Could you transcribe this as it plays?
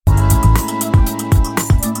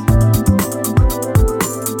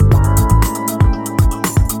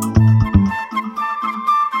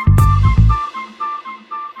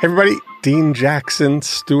everybody. Dean Jackson,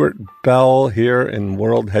 Stuart Bell here in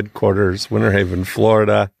world headquarters, Winter Haven,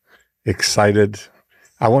 Florida. Excited.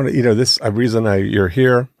 I want to, you're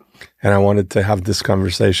here, and I wanted to have this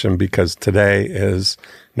conversation because today is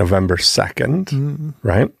November 2nd,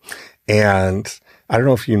 right? And I don't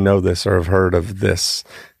know if you know this or have heard of this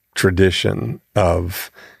tradition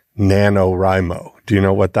of NaNoWriMo. Do you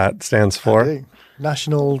know what that stands for?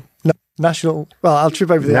 National, well, I'll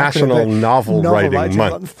trip over the National Novel Writing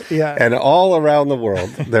Month. Yeah. And all around the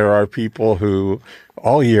world, there are people who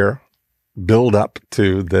all year build up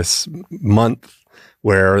to this month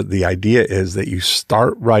where the idea is that you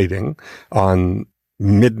start writing on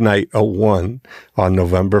midnight 01 on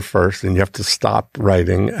November 1st, and you have to stop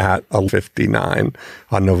writing at 11:59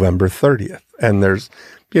 on November 30th. And there's,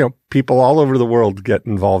 people all over the world get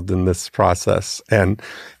involved in this process. And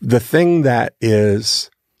the thing that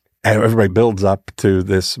is, everybody builds up to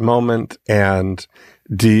this moment. And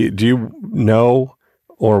do you know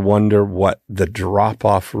or wonder what the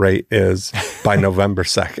drop-off rate is by November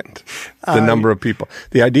 2nd? The number of people.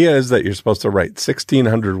 The idea is that you're supposed to write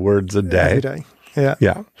 1,600 words a day. Every day. Yeah.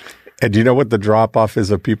 Yeah. And do you know what the drop-off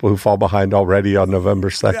is of people who fall behind already on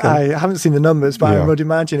November 2nd? I haven't seen the numbers, but I would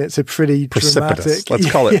imagine it's a pretty precipitous. Dramatic.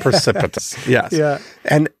 Let's call it precipitous. Yes. Yeah.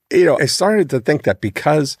 And, I started to think that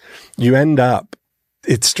because you end up,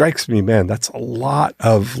 it strikes me, man, that's a lot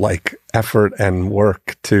of effort and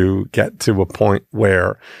work to get to a point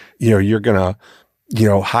where, you're going to,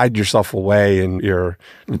 hide yourself away in your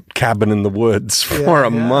cabin in the woods for a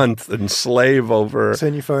month and slave over.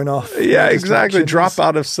 Turn your phone off. Yeah, exactly. Drop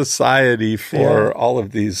out of society for all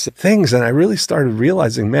of these things. And I really started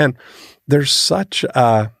realizing, man, there's such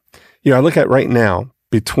I look at right now,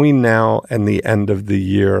 between now and the end of the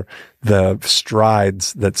year, the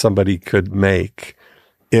strides that somebody could make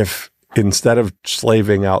if instead of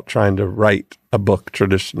slaving out trying to write a book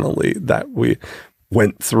traditionally, that we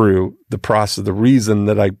went through the process. The reason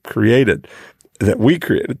that we created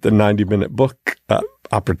the 90-minute book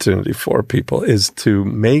opportunity for people is to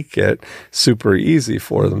make it super easy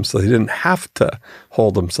for them so they didn't have to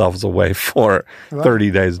hold themselves away for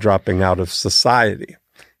 30 days dropping out of society.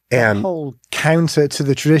 And the whole counter to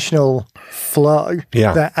the traditional flow,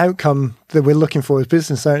 the outcome that we're looking for as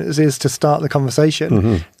business owners is to start the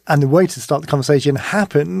conversation. And the way to start the conversation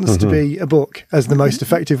happens to be a book as the most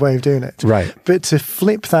effective way of doing it. Right. But to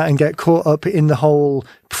flip that and get caught up in the whole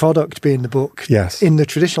product being the book, in the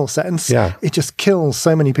traditional sense, it just kills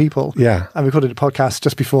so many people. Yeah. I recorded a podcast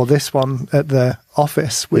just before this one at the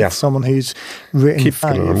office with someone who's written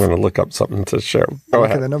I'm going to look up something to share. Look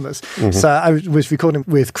at the numbers. So I was recording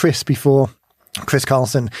with Chris before. Chris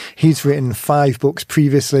Carlson, he's written 5 books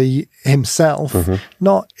previously himself,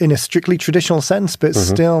 not in a strictly traditional sense, but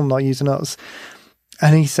still not using us.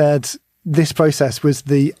 And he said this process was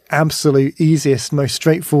the absolute easiest, most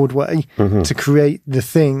straightforward way to create the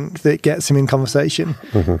thing that gets him in conversation.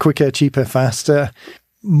 Quicker, cheaper, faster,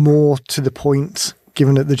 more to the point,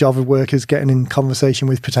 given that the job of work is getting in conversation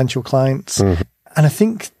with potential clients. And I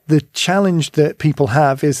think the challenge that people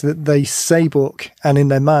have is that they say book and in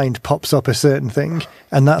their mind pops up a certain thing.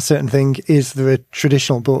 And that certain thing is the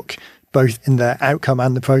traditional book, both in the outcome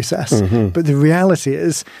and the process. But the reality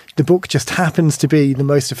is the book just happens to be the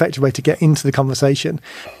most effective way to get into the conversation.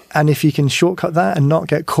 And if you can shortcut that and not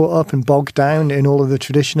get caught up and bogged down in all of the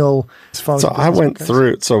traditional... I went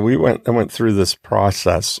through this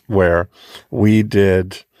process where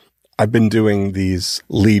I've been doing these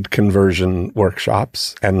lead conversion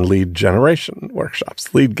workshops and lead generation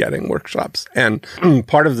workshops, lead getting workshops. And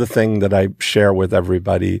part of the thing that I share with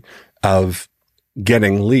everybody of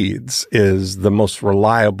getting leads is the most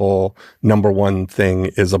reliable number one thing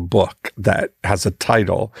is a book that has a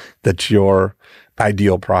title that your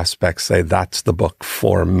ideal prospects say, that's the book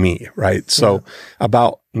for me, right? So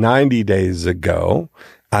about 90 days ago,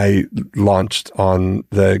 I launched on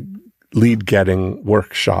the lead getting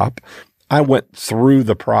workshop. I went through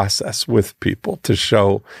the process with people to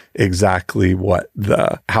show exactly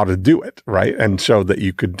how to do it, right? And show that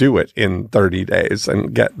you could do it in 30 days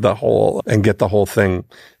and get the whole thing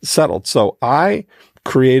settled. So I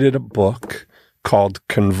created a book called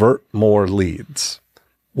Convert More Leads: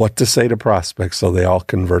 What to Say to Prospects So They All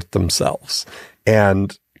Convert Themselves,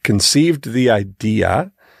 and conceived the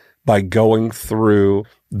idea by going through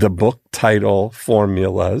the book title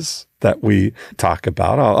formulas that we talk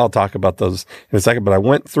about. I'll talk about those in a second, but I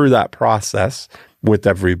went through that process with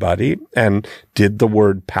everybody and did the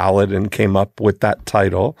word palette and came up with that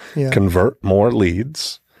title, Convert More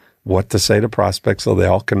Leads: What to Say to Prospects So They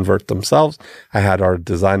All Convert Themselves. I had our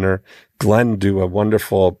designer, Glenn, do a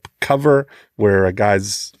wonderful cover where a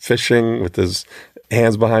guy's fishing with his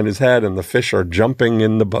hands behind his head and the fish are jumping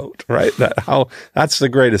in the boat, right? That's the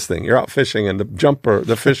greatest thing. You're out fishing and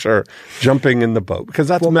the fish are jumping in the boat, because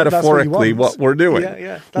that's metaphorically what we're doing.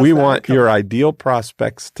 We want your ideal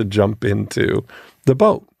prospects to jump into the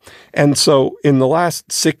boat. And so in the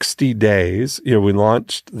last 60 days, we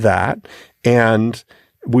launched that, and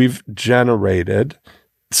we've generated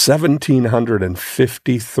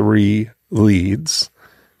 1,753 leads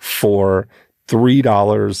for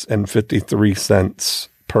 $3.53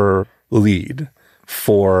 per lead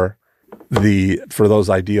for those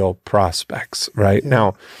ideal prospects, right?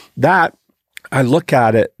 Now, that I look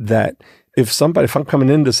at it that if I'm coming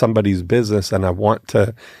into somebody's business and I want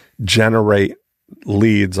to generate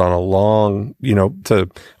leads on on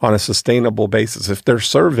a sustainable basis, if they're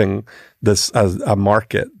serving a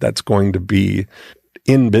market that's going to be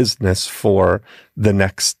in business for the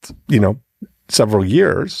next, several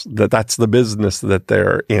years, that's the business that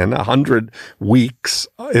they're in. 100 weeks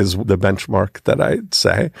is the benchmark that I'd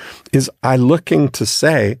say. Is I looking to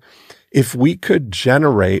say, if we could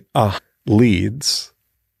generate leads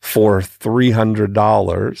for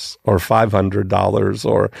 $300 or $500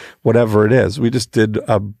 or whatever it is. We just did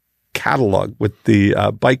a catalog with the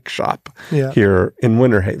bike shop here in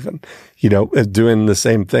Winter Haven, doing the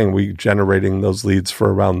same thing. We generating those leads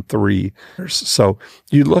for around 3 years. So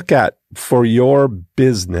you look at, for your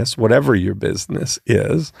business, whatever your business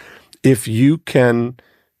is, if you can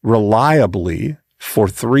reliably, for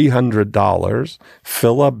 $300,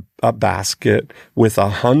 fill a basket with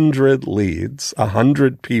 100 leads,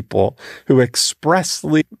 100 people who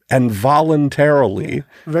expressly and voluntarily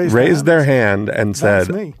raised their hand and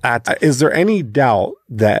said, is there any doubt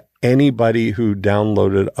that anybody who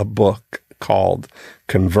downloaded a book called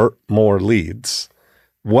Convert More Leads,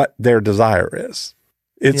 what their desire is?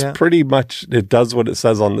 It's pretty much, it does what it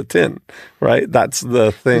says on the tin, right? That's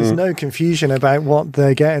the thing. There's no confusion about what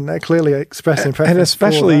they're getting. They're clearly expressing preference. And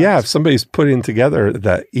especially, if somebody's putting together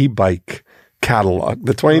the e-bike catalog,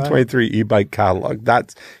 the 2023 e-bike catalog,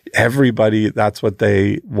 that's everybody, that's what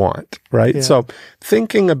they want, right? Yeah. So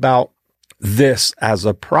thinking about this as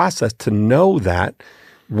a process, to know that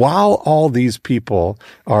while all these people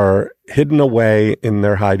are hidden away in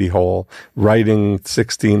their hidey hole, writing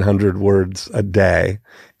 1,600 words a day,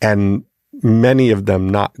 and many of them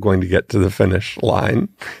not going to get to the finish line,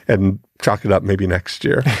 and chalk it up, maybe next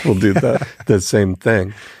year we'll do the same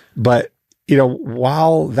thing. But,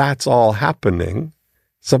 while that's all happening,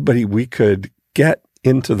 we could get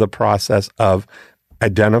into the process of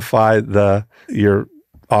identify your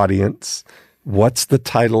audience. What's the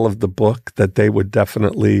title of the book that they would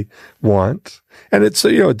definitely want? And it's,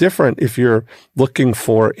 different if you're looking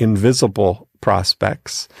for invisible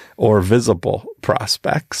prospects or visible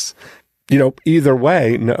prospects. Either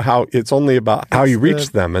way, how it's only about how you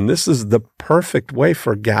reach them. And this is the perfect way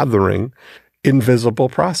for gathering invisible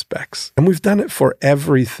prospects. And we've done it for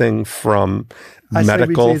everything from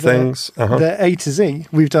medical things. The A to Z.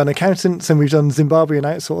 We've done accountants and we've done Zimbabwean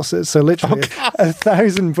outsourcers. So literally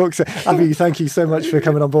 1,000 books. Abby, thank you so much for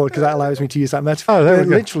coming on board, because that allows me to use that metaphor.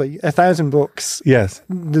 Literally 1,000 books. Yes.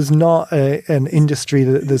 There's not an industry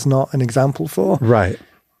that there's not an example for. Right.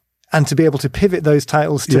 And to be able to pivot those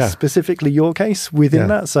titles to specifically your case within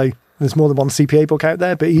that. So there's more than one CPA book out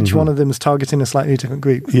there, but each one of them is targeting a slightly different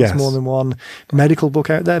group. There's more than one medical book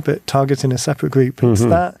out there, but targeting a separate group. It's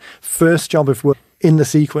that first job of work in the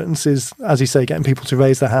sequence is, as you say, getting people to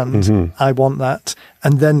raise their hand. I want that.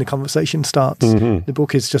 And then the conversation starts. The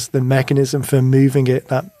book is just the mechanism for moving it,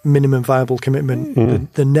 that minimum viable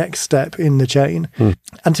commitment, the next step in the chain.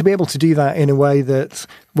 And to be able to do that in a way that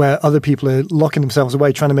where other people are locking themselves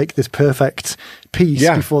away, trying to make this perfect piece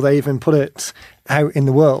before they even put it out in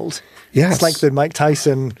the world. Yes. It's like the Mike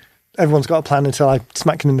Tyson, everyone's got a plan until I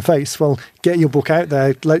smack him in the face. Well, get your book out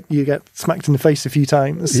there, let you get smacked in the face a few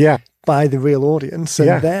times by the real audience.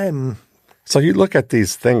 And then... So you look at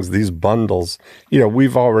these things, these bundles,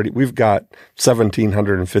 we've got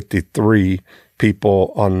 1,753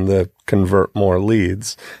 people on the Convert More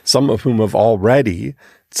Leads, some of whom have already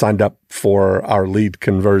signed up for our lead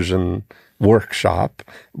conversion workshop,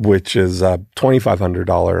 which is a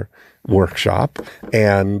 $2,500 workshop,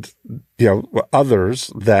 and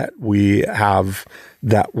others that we have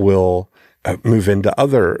that will move into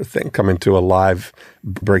other things, come into a live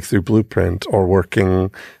breakthrough blueprint or working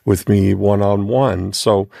with me one-on-one.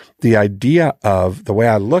 So the idea of the way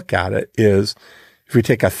I look at it is, if we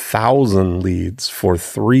take 1,000 leads for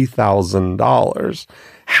 $3,000,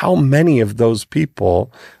 how many of those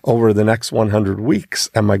people over the next 100 weeks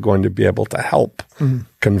am I going to be able to help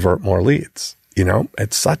convert more leads?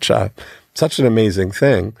 It's such a such an amazing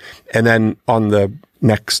thing. And then on the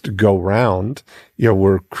next go round,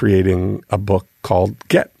 we're creating a book called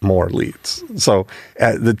Get More Leads. So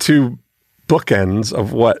the two bookends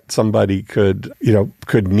of what somebody could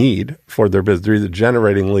need for their business. They're either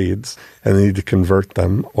generating leads and they need to convert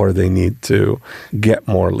them, or they need to get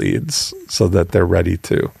more leads so that they're ready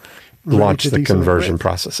to launch the conversion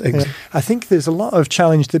process. Yeah. I think there's a lot of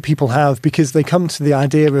challenge that people have because they come to the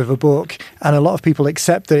idea of a book, and a lot of people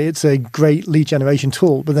accept that it's a great lead generation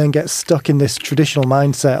tool, but then get stuck in this traditional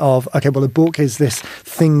mindset of, okay, well, a book is this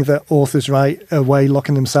thing that authors write away,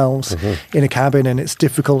 locking themselves in a cabin, and it's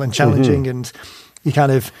difficult and challenging, and you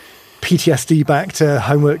kind of PTSD back to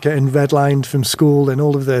homework getting redlined from school and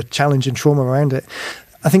all of the challenge and trauma around it.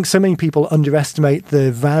 I think so many people underestimate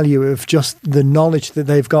the value of just the knowledge that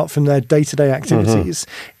they've got from their day-to-day activities.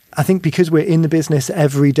 I think because we're in the business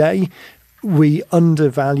every day, we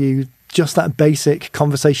undervalue just that basic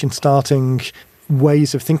conversation starting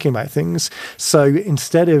ways of thinking about things. So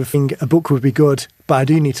instead of thinking a book would be good, but I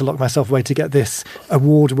do need to lock myself away to get this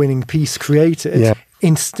award-winning piece created,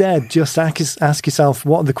 instead just ask yourself,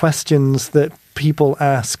 what are the questions that people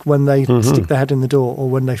ask when they stick their head in the door, or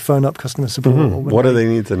when they phone up customer support? Or what do they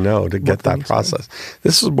need to know to get that process?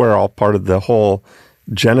 This is where all part of the whole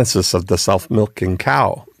genesis of the self-milking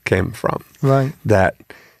cow came from. Right. That,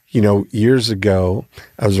 years ago,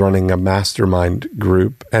 I was running a mastermind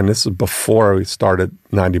group, and this is before we started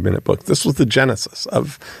 90-Minute Books. This was the genesis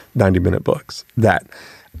of 90-Minute Books, that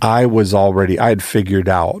I had figured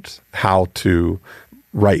out how to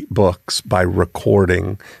write books by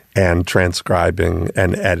recording and transcribing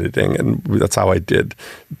and editing. And that's how I did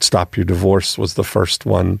Stop Your Divorce was the first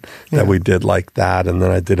one that we did like that. And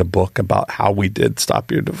then I did a book about how we did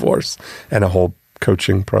Stop Your Divorce and a whole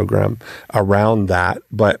coaching program around that.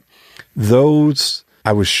 But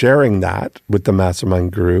I was sharing that with the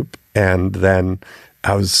mastermind group, and then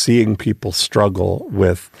I was seeing people struggle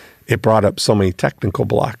with, it brought up so many technical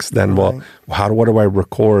blocks. Then, what do I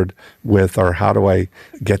record with, or how do I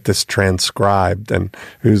get this transcribed, and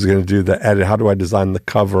who's going to do the edit? How do I design the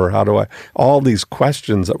cover? All these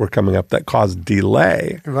questions that were coming up that caused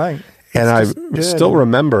delay. Right. And I still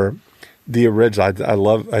remember the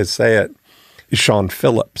original, I say it, Sean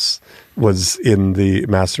Phillips was in the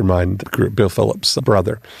mastermind group, Bill Phillips'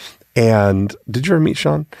 brother. And did you ever meet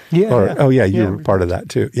Sean? Yeah. Oh, yeah, you were part of that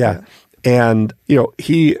too. Yeah. And,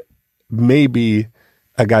 he may be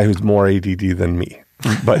a guy who's more ADD than me,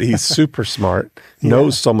 but he's super smart,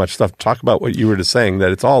 knows so much stuff. Talk about what you were just saying,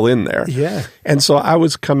 that it's all in there. Yeah. And so I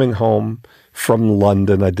was coming home from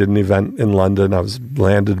London. I did an event in London. I was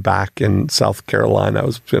landed back in South Carolina. I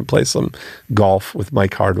was going to play some golf with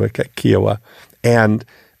Mike Hardwick at Kiowa. And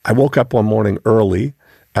I woke up one morning early.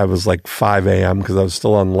 I was like 5 a.m. because I was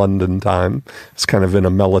still on London time. I was kind of in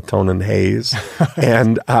a melatonin haze.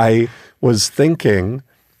 And I was thinking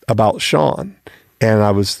about Sean. And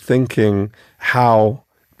I was thinking how,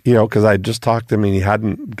 because I just talked to him and he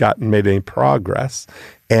hadn't made any progress.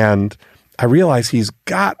 And I realized he's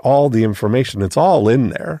got all the information. It's all in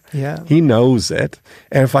there. Yeah. He knows it.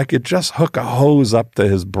 And if I could just hook a hose up to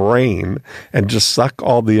his brain and just suck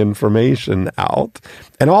all the information out.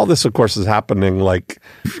 And all this, of course, is happening like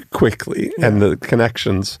quickly. Yeah. And the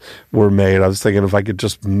connections were made. I was thinking if I could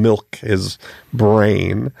just milk his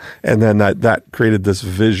brain. And then that created this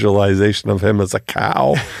visualization of him as a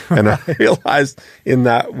cow. And I realized in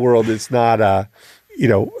that world, it's not a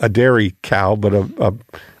dairy cow, but a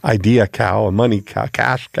idea cow, a money cow,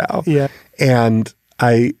 cash cow. Yeah. And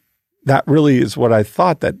that really is what I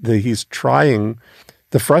thought, that he's trying,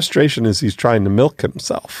 the frustration is he's trying to milk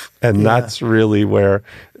himself. And that's really where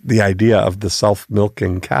the idea of the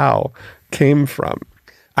self-milking cow came from.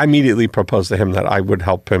 I immediately proposed to him that I would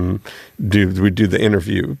help him do the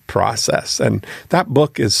interview process. And that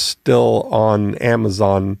book is still on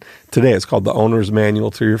Amazon today. It's called The Owner's Manual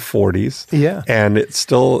to Your 40s. Yeah. And it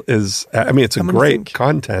still is, it's great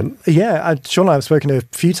content. Yeah. Sean and I have spoken a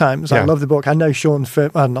few times. I love the book. I know Sean,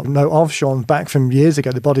 of Sean back from years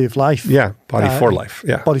ago, The Body of Life. Yeah. Body for Life.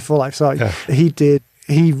 Yeah. Body for Life. Sorry. Yeah.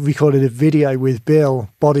 He recorded a video with Bill,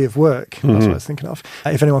 Body of Work. That's what I was thinking of.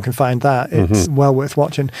 If anyone can find that, it's well worth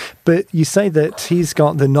watching. But you say that he's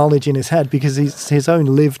got the knowledge in his head because he's his own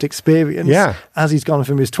lived experience as he's gone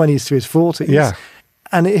from his 20s to his 40s. Yeah.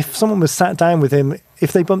 And if someone was sat down with him,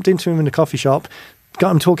 if they bumped into him in a coffee shop,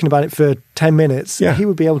 got him talking about it for 10 minutes, he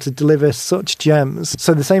would be able to deliver such gems.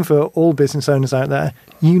 So the same for all business owners out there.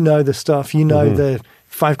 You know the stuff. You know the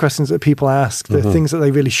 5 questions that people ask, the things that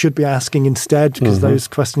they really should be asking instead, because those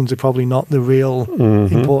questions are probably not the real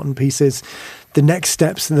important pieces, the next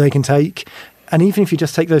steps that they can take. And even if you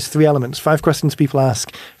just take those 3 elements, 5 questions people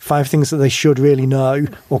ask, 5 things that they should really know,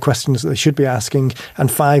 or questions that they should be asking,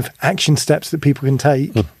 and 5 action steps that people can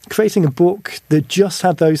take, creating a book that just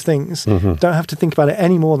had those things, don't have to think about it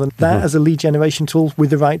any more than that as a lead generation tool with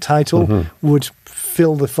the right title would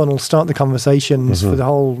fill the funnel, start the conversations for the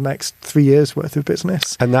whole next 3 years worth of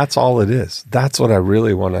business. And that's all it is. That's what I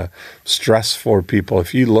really want to stress for people.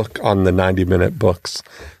 If you look on the 90 Minute Books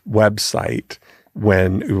website,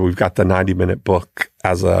 when we've got the 90 Minute Book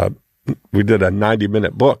we did a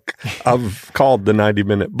 90-minute book called the 90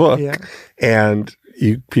 Minute Book. Yeah. And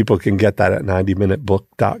people can get that at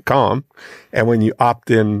 90minutebook.com. And when you opt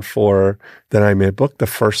in for the 90-minute book, the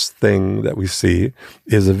first thing that we see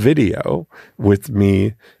is a video with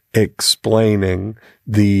me explaining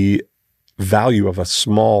the value of a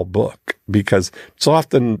small book, because it's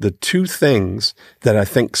often the 2 things that I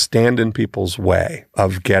think stand in people's way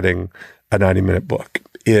of getting a 90-minute book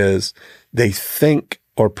is they think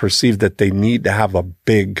or perceive that they need to have a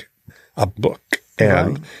book.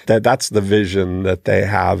 And that's the vision that they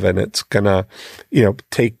have. And it's going to,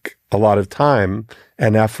 take a lot of time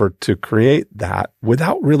and effort to create that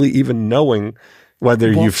without really even knowing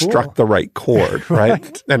whether you've struck the right chord,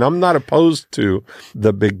 right? And I'm not opposed to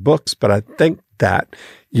the big books, but I think that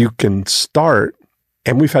you can start,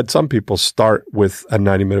 and we've had some people start with a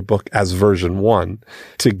 90-minute book as version 1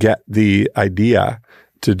 to get the idea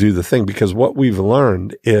to do the thing. Because what we've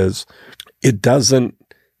learned is it doesn't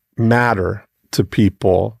matter to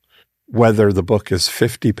people whether the book is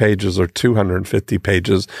 50 pages or 250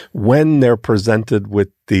 pages when they're presented with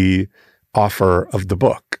the offer of the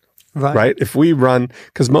book. Right? If we run,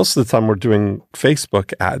 because most of the time we're doing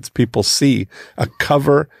Facebook ads, people see a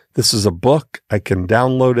cover. This is a book. I can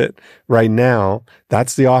download it right now.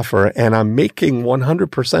 That's the offer. And I'm making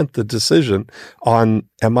 100% the decision on,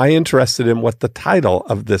 am I interested in what the title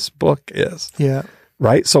of this book is? Yeah.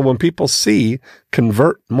 Right? So when people see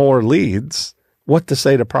convert more leads, what to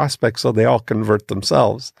say to prospects so they all convert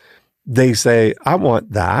themselves, they say, I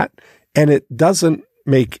want that. And it doesn't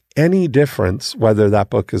make any difference whether that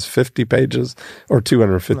book is 50 pages or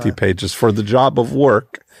 250 pages for the job of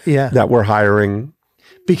work that we're hiring.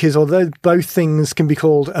 Because although both things can be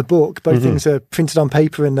called a book, both things are printed on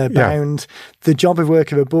paper and they're bound, the job of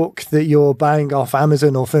work of a book that you're buying off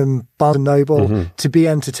Amazon or from Barnes & Noble to be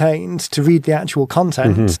entertained, to read the actual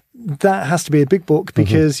content, that has to be a big book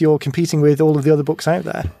because you're competing with all of the other books out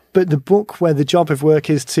there. But the book where the job of work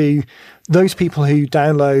is to those people who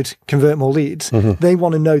download convert more leads, they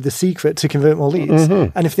want to know the secret to convert more leads.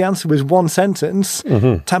 And if the answer was 1 sentence,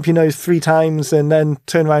 tap your nose 3 times and then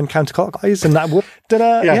turn around counterclockwise, and that would,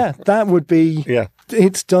 that would be,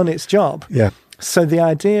 it's done its job. Yeah. So the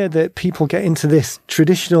idea that people get into this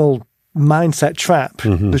traditional mindset trap,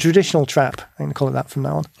 the traditional trap, I'm going to call it that from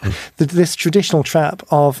now on, this traditional trap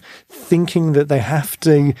of thinking that they have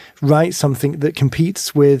to write something that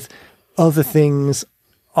competes with other things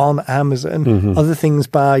on Amazon, other things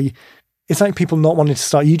it's like people not wanting to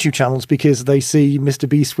start YouTube channels because they see Mr.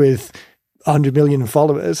 Beast with 100 million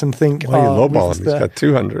followers and think, well, you lowball him. He's got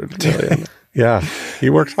 200 million. Yeah. He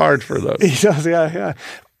works hard for those. He does, yeah.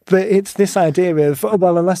 But it's this idea of,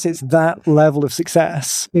 unless it's that level of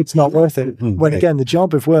success, it's not worth it. When again, the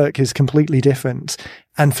job of work is completely different.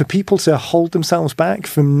 And for people to hold themselves back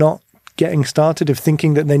from not getting started, of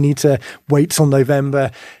thinking that they need to wait till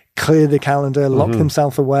November, clear the calendar, lock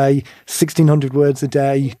themselves away, 1,600 words a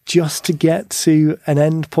day, just to get to an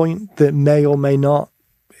end point that may or may not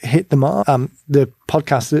hit the mark. The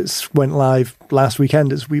podcast that went live last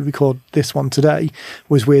weekend, as we record this one today,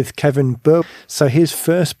 was with Kevin Burr. So his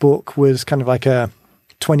first book was kind of like a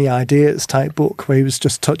 20 ideas type book where he was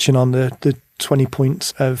just touching on the 20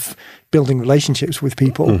 points of building relationships with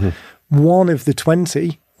people. One of the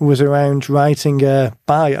 20 was around writing a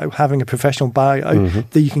bio, having a professional bio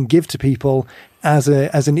that you can give to people as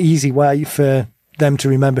an easy way for them to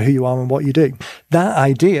remember who you are and what you do. That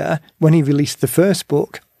idea, when he released the first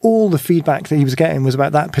book, all the feedback that he was getting was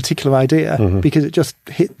about that particular idea because it just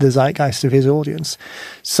hit the zeitgeist of his audience.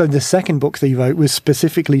 So the second book that he wrote was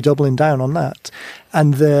specifically doubling down on that.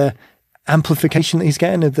 And the amplification that he's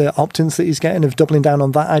getting, of the opt-ins that he's getting, of doubling down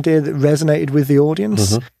on that idea that resonated with the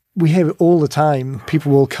audience. We hear it all the time.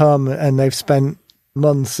 People will come and they've spent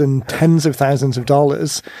months and tens of thousands of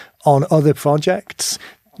dollars on other projects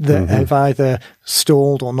that have either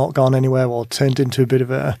stalled or not gone anywhere or turned into a bit of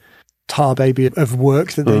a tar baby of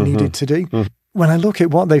work that they needed to do. When I look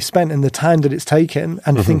at what they've spent and the time that it's taken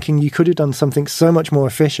and thinking you could have done something so much more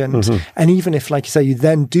efficient, and even if, like you say, you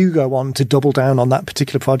then do go on to double down on that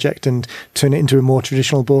particular project and turn it into a more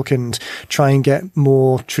traditional book and try and get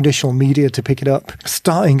more traditional media to pick it up,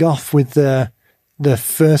 starting off with the the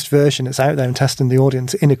first version that's out there and testing the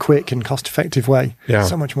audience in a quick and cost-effective way. Yeah.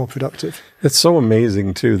 So much more productive. It's so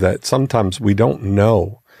amazing, too, that sometimes we don't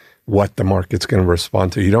know what the market's going to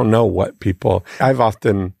respond to. You don't know what people... I've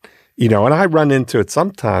often, and I run into it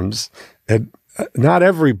sometimes. Not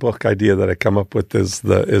every book idea that I come up with is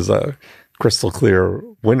a crystal clear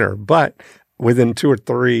winner, but within 2 or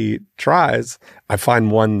 3 tries, I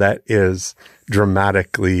find one that is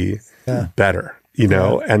dramatically better.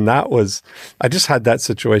 And I just had that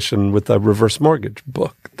situation with a reverse mortgage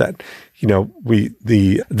book that,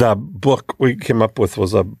 the book we came up with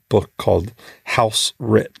was a book called House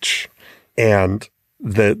Rich. And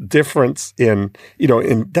the difference in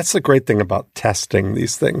that's the great thing about testing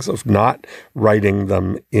these things, of not writing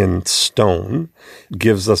them in stone,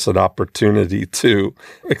 gives us an opportunity to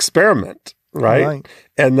experiment. Right.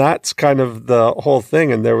 And that's kind of the whole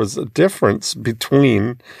thing. And there was a difference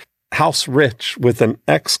between House Rich with an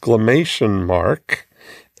exclamation mark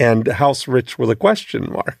and House Rich with a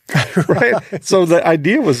question mark, right? So the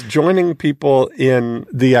idea was joining people in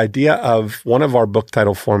the idea of one of our book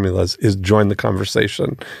title formulas is join the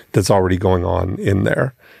conversation that's already going on in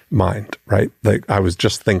their mind, right? Like I was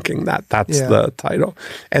just thinking that's the title.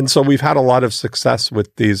 And so we've had a lot of success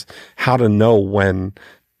with these, how to know when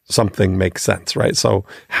something makes sense, right? So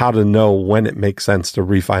how to know when it makes sense to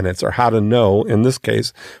refinance, or how to know, in this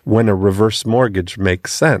case, when a reverse mortgage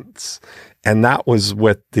makes sense. And that was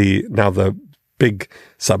with the big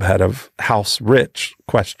subhead of House Rich,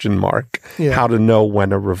 question mark, how to know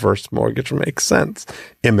when a reverse mortgage makes sense.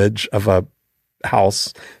 Image of a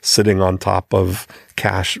house sitting on top of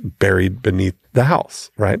cash buried beneath the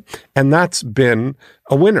house, right? And that's been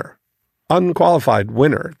a winner. Unqualified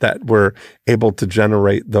winner, that we're able to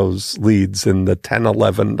generate those leads in the $10,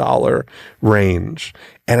 $11 range.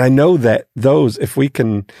 And I know that those, if we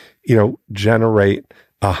can, generate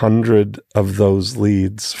 100 of those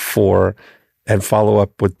leads and follow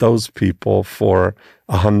up with those people for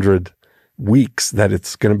 100 weeks, that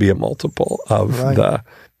it's going to be a multiple of the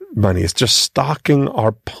money. It's just stocking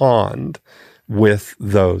our pond with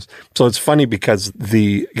those. So it's funny because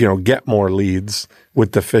the, get more leads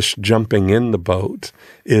with the fish jumping in the boat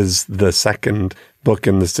is the second book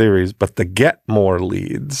in the series, but the get more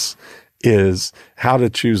leads is how to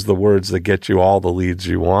choose the words that get you all the leads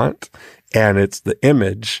you want. And it's the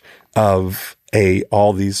image of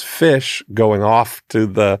all these fish going off to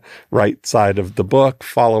the right side of the book,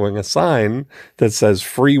 following a sign that says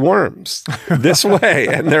free worms this way.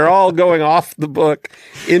 And they're all going off the book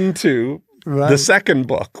into the second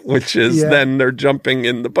book, which is then they're jumping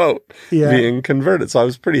in the boat, being converted. So I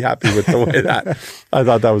was pretty happy with the way that, I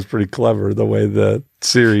thought that was pretty clever, the way the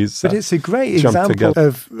series But it's a great example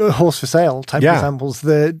of horse for sale type examples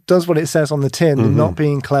that does what it says on the tin. They're not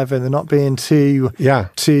being clever. They're not being too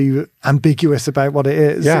ambiguous about what it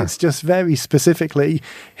is. It's just very specifically,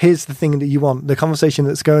 here's the thing that you want, the conversation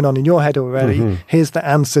that's going on in your head already. Here's the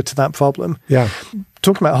answer to that problem.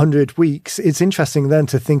 Talking about 100 weeks, it's interesting then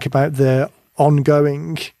to think about the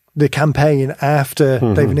campaign after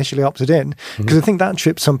they've initially opted in, because I think that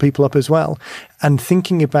trips some people up as well. And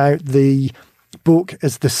thinking about the book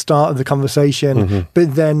as the start of the conversation,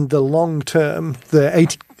 but then the long term, the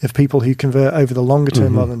 80 of people who convert over the longer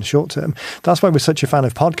term rather than the short term. That's why we're such a fan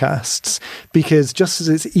of podcasts, because just as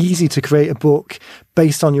it's easy to create a book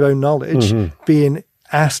based on your own knowledge, being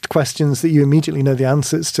asked questions that you immediately know the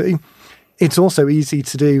answers to, it's also easy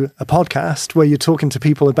to do a podcast where you're talking to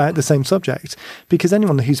people about the same subject, because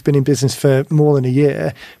anyone who's been in business for more than a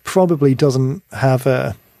year probably doesn't have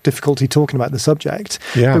a difficulty talking about the subject.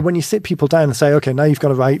 But when you sit people down and say, okay, now you've got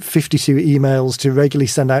to write 52 emails to regularly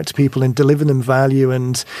send out to people and deliver them value,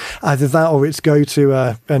 and either that or it's go to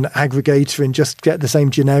an aggregator and just get the same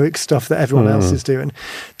generic stuff that everyone else is doing,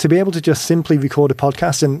 to be able to just simply record a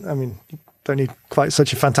podcast. And I mean, don't need quite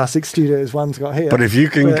such a fantastic studio as Juan's got here. But if you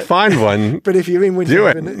can find one, but if you're in Winter, do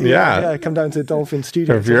it. Come down to Dolphin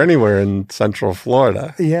Studio. Or if you're anywhere in Central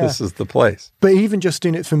Florida, this is the place. But even just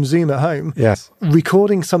doing it from Zoom at home,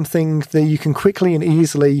 recording something that you can quickly and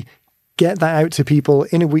easily get that out to people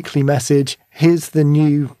in a weekly message. Here's the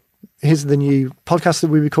new podcast that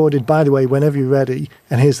we recorded, by the way, whenever you're ready,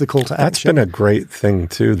 and here's the call to action. That's been a great thing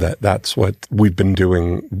too, that's what we've been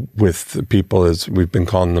doing with the people, is we've been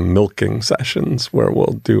calling them milking sessions, where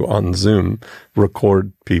we'll do on Zoom,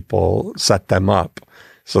 record people, set them up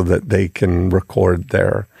so that they can record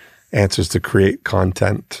their answers to create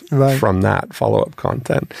content from that, follow-up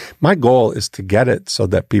content. My goal is to get it so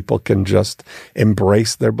that people can just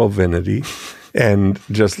embrace their bovinity and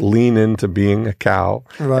just lean into being a cow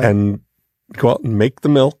and go out and make the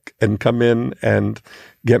milk and come in and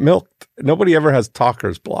get milked. Nobody ever has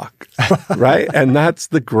talker's block, right? And that's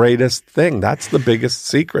the greatest thing. That's the biggest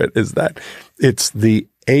secret, is that it's the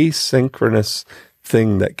asynchronous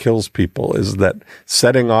thing that kills people, is that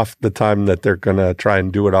setting off the time that they're going to try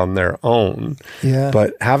and do it on their own. Yeah.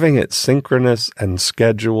 But having it synchronous and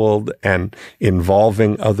scheduled and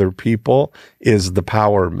involving other people is the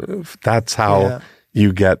power move. That's how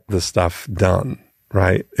you get the stuff done,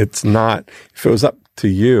 right? It's not, if it was up to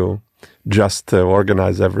you just to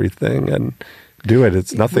organize everything and do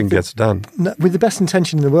it, nothing gets done. With the best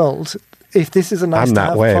intention in the world, if this is a nice I'm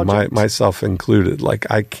that way, project, myself included. Like,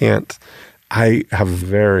 I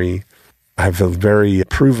have a very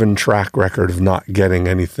proven track record of not getting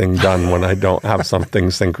anything done when I don't have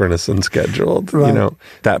something synchronous and scheduled, right.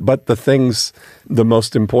 But the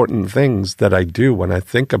most important things that I do when I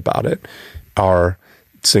think about it are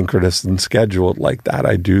synchronous and scheduled like that.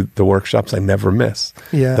 I do the workshops I never miss.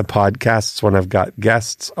 Yeah. The podcasts, when I've got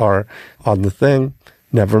guests, are on the thing,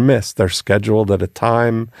 never miss. They're scheduled at a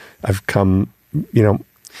time. I've come,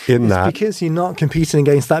 in that. Because you're not competing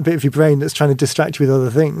against that bit of your brain that's trying to distract you with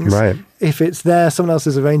other things. Right. If it's there, someone else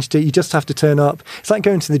has arranged it, you just have to turn up. It's like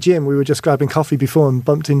going to the gym. We were just grabbing coffee before and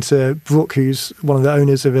bumped into Brooke, who's one of the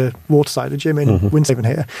owners of a waterside gym in Winshaven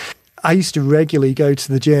here. I used to regularly go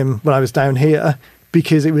to the gym when I was down here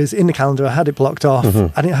because it was in the calendar. I had it blocked off.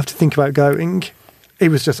 I didn't have to think about going. It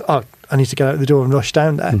was just, I need to get out the door and rush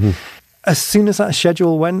down there. As soon as that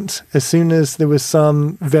schedule went, as soon as there was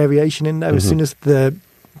some variation in there, as soon as the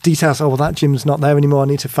details, that gym's not there anymore, I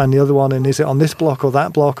need to find the other one, and is it on this block or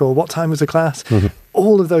that block, or what time was the class?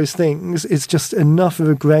 All of those things is just enough of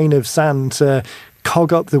a grain of sand to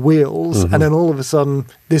cog up the wheels, and then all of a sudden,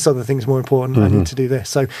 this other thing's more important, I need to do this.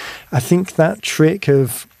 So I think that trick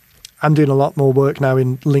of, I'm doing a lot more work now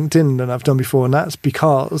in LinkedIn than I've done before, and that's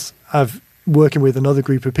because I've working with another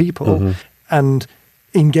group of people and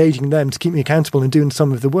engaging them to keep me accountable and doing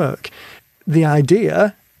some of the work. The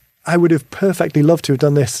idea, I would have perfectly loved to have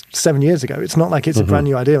done this 7 years ago. It's not like it's a brand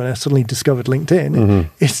new idea when I suddenly discovered LinkedIn.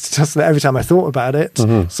 It's just that every time I thought about it,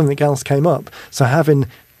 something else came up. So having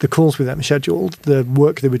the calls with them scheduled, the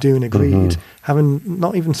work they were doing agreed, having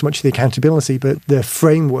not even so much the accountability, but the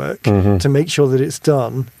framework to make sure that it's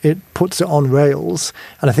done, it puts it on rails.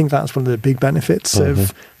 And I think that's one of the big benefits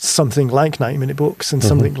of something like 90-minute books and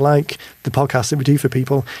something like the podcast that we do for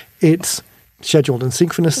people. It's scheduled and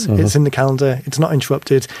synchronous, it's in the calendar, it's not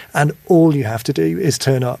interrupted, and all you have to do is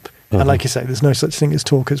turn up. And like you say, there's no such thing as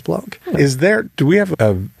talker's block.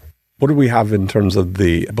 What do we have in terms of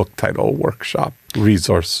the book title workshop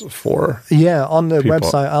resource for? Yeah, on the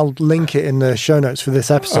website, I'll link it in the show notes for this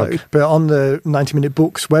episode. Okay. But on the 90-Minute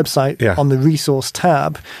Books website, on the resource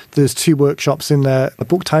tab, there's 2 workshops in there. A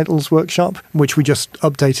book titles workshop, which we just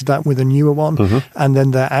updated that with a newer one, and then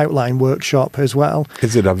the outline workshop as well.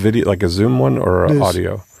 Is it a video, like a Zoom one, or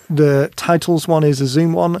audio? The titles one is a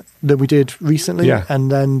Zoom one that we did recently,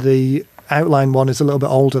 and then the outline one is a little bit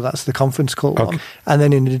older. That's the conference call one. And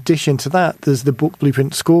then in addition to that, there's the book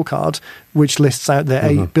blueprint scorecard, which lists out the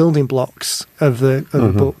 8 building blocks of the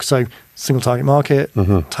book. So single target market,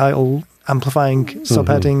 title, amplifying,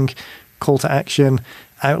 subheading, call to action,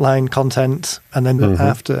 outline, content, and then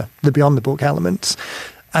after the beyond the book elements.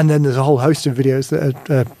 And then there's a whole host of videos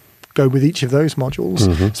that go with each of those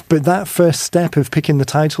modules. But that first step of picking the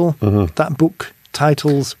title, that book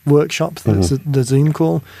titles workshop, that's the Zoom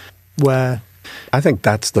call, where I think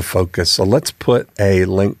that's the focus. So let's put a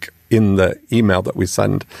link in the email that we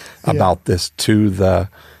send about this to the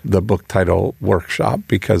book title workshop,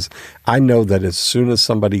 because I know that as soon as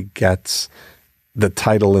somebody gets the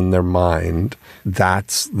title in their mind,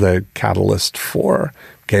 that's the catalyst for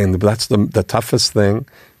getting that's the toughest thing,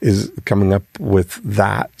 is coming up with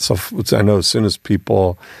that. So I know as soon as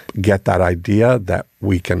people get that idea, that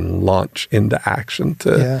we can launch into action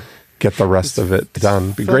to get the rest of it done.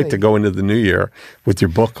 It'd be great to go into the new year with your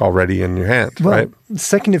book already in your hand, right?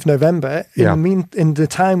 2nd of November, in the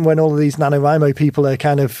time when all of these NaNoWriMo people are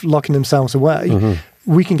kind of locking themselves away,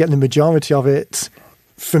 we can get the majority of it,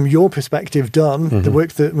 from your perspective, done. The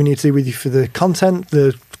work that we need to do with you for the content,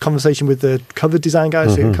 the conversation with the cover design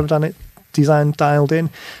guys, who cover design dialed in,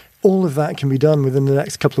 all of that can be done within the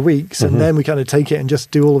next couple of weeks. And then we kind of take it and just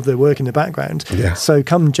do all of the work in the background. So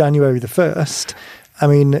come January the 1st, I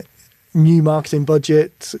mean, new marketing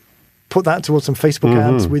budget, put that towards some Facebook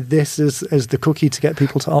ads with this as the cookie to get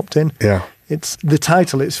people to opt in. It's the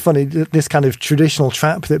title. It's funny, this kind of traditional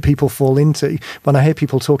trap that people fall into. When I hear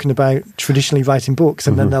people talking about traditionally writing books,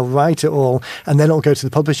 and then they'll write it all, and then it'll go to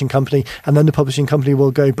the publishing company, and then the publishing company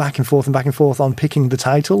will go back and forth on picking the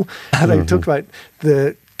title. And they talk about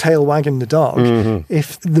the tail wagging the dog.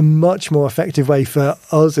 If the much more effective way for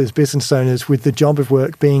us as business owners with the job of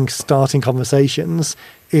work being starting conversations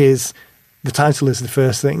is the title is the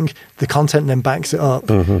first thing, the content then backs it up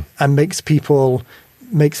and makes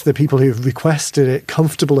the people who've requested it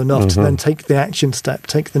comfortable enough to then take the action step,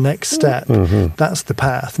 take the next step. That's the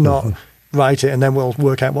path, not write it and then we'll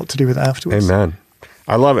work out what to do with it afterwards. Amen.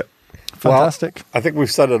 I love it. Fantastic. Well, I think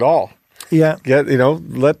we've said it all. Yeah.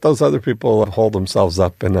 Let those other people hold themselves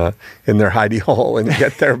up in their hidey hole and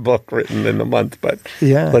get their book written in a month. But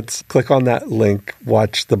let's click on that link,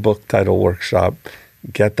 watch the book title workshop,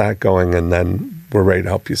 get that going, and then we're ready to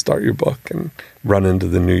help you start your book and run into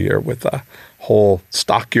the new year with a whole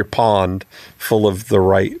stock your pond full of the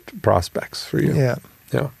right prospects for you. Yeah.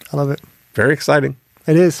 Yeah. I love it. Very exciting.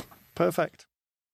 It is. Perfect.